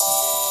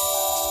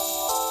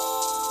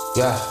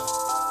Yeah.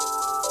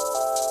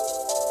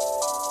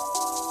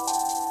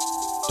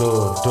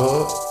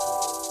 Duh.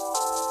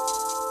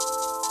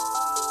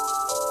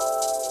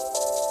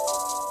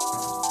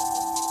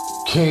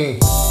 King,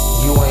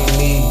 you ain't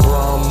me, bro,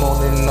 I'm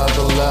on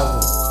another level.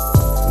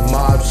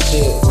 Mob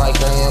shit like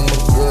I am a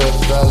good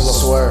fellow.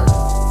 Swear,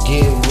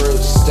 get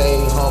rich, stay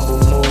humble,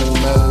 move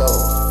mellow.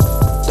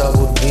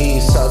 Double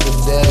D, suck a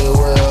daddy,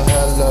 well,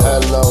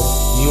 hello.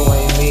 You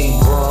ain't me,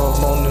 bro,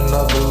 I'm on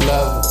another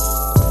level.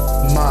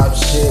 Mob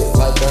shit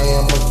like I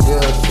am a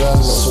good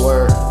fellow.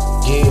 Swear,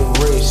 get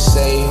rich,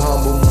 stay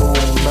humble,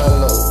 move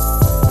mellow.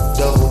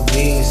 Double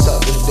D,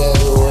 suck a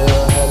daddy,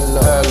 well,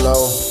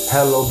 hello.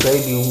 Hello,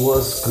 baby,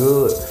 what's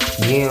good?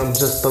 Yeah, I'm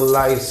just a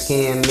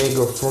light-skinned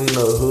nigga from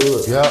the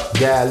hood.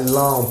 Yep. Got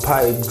long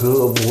pipe,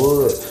 good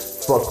wood.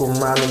 Fuck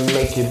around and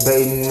make your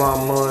baby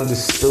mama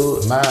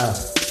understood. Man,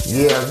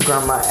 yeah, I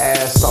grind my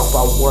ass off,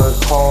 I work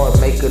hard,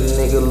 make a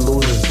nigga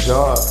lose his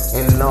job.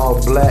 And all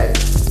black,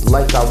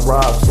 like I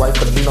rob, swipe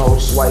a no,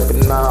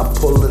 swiping now, I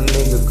pull a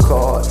nigga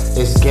card.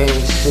 It's gang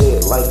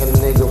shit, like a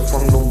nigga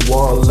from the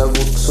wall. Level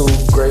 2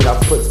 great, I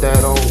put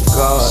that on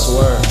guard.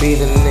 Swear.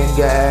 Beat a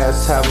nigga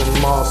ass, have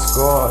him all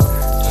scarred.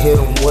 Hit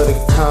him with a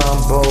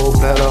combo,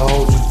 better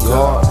hold your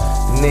guard.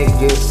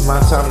 Nigga, it's my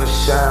time to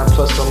shine,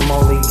 plus I'm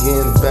only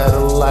getting better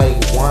like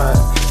wine.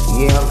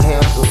 Yeah, I'm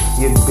handsome,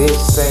 your bitch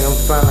say I'm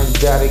fine, I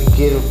gotta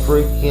get it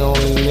freaky on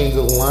the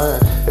nigga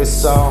line.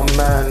 It's all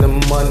mine, the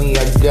money,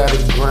 I gotta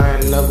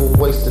grind, never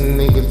waste a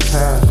nigga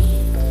time.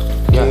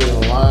 Yeah,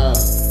 line.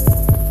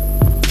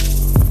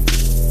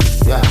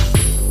 Yeah.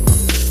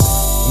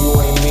 You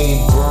ain't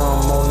me, bro,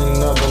 I'm on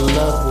another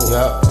level.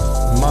 Yeah.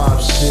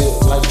 Mob shit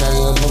like I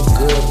am a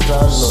good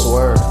fellow.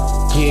 Swear.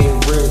 Get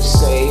rich,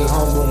 stay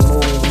humble,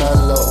 move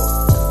mellow.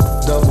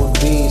 Double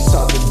D,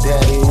 suck a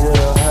daddy,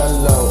 real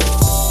hello.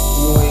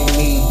 You ain't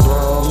me, bro,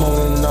 I'm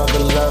on another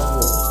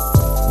level.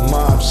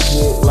 Mob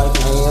shit like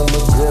I am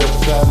a good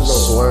fellow.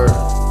 Swear.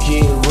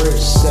 Get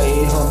rich,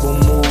 stay humble,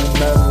 move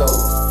mellow.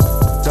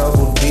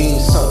 Double D,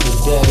 suck a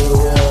daddy,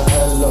 real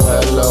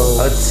hello.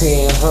 A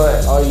 10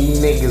 hut, all you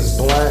niggas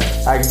blind.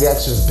 I got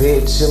your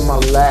bitch in my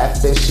lap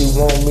and she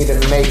want me to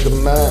make a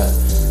man.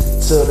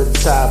 To the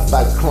top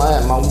I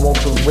climb, I want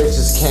the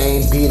riches,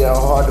 can't be that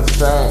hard to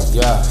find.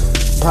 Yeah.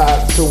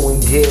 Pop 2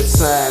 and get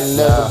signed.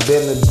 Never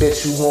been a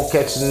bitch, you won't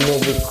catch a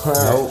nigga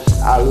crying. Nope.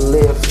 I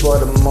live for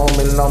the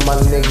moment, all my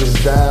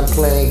niggas dying.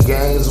 Playing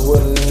games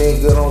with a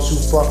nigga, don't you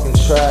fucking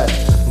try.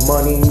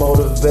 Money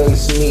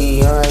motivates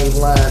me, I ain't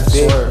lying.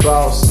 Big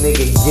boss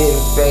nigga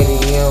getting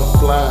faded, I'm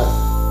flying.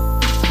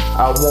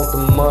 I want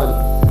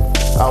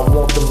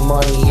the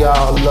money,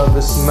 y'all love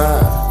it's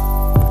mine.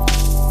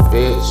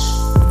 Bitch.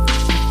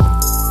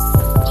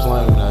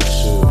 Claim that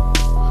shit.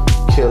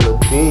 Killer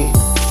B.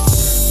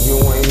 You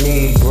ain't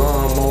me, bro,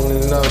 I'm on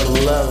another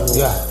level.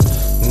 Yeah.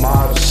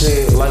 Mob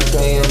shit like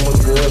I am a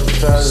good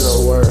fellow.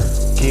 Swear.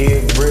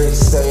 Get rich,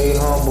 stay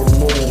humble,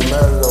 move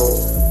mellow.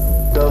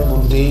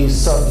 Double D,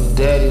 suck your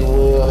daddy,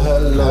 well,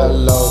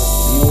 hello.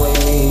 You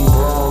ain't me,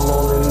 bro,